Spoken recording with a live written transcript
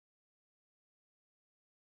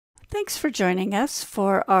Thanks for joining us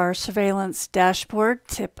for our surveillance dashboard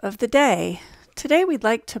tip of the day. Today we'd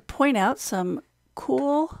like to point out some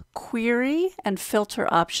cool query and filter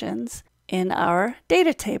options in our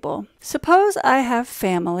data table. Suppose I have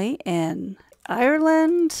family in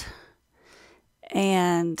Ireland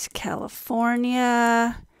and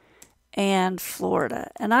California and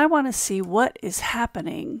Florida, and I want to see what is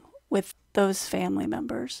happening with those family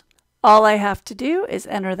members. All I have to do is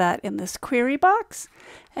enter that in this query box,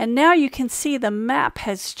 and now you can see the map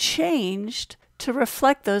has changed to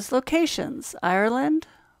reflect those locations: Ireland,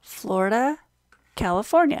 Florida,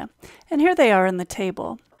 California. And here they are in the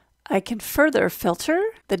table. I can further filter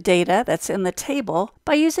the data that's in the table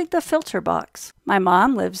by using the filter box. My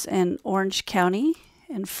mom lives in Orange County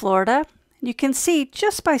in Florida. You can see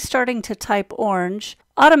just by starting to type Orange,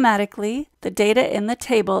 automatically the data in the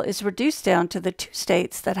table is reduced down to the 2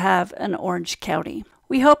 states that have an Orange County.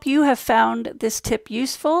 We hope you have found this tip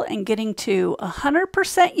useful in getting to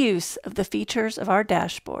 100% use of the features of our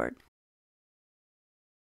dashboard.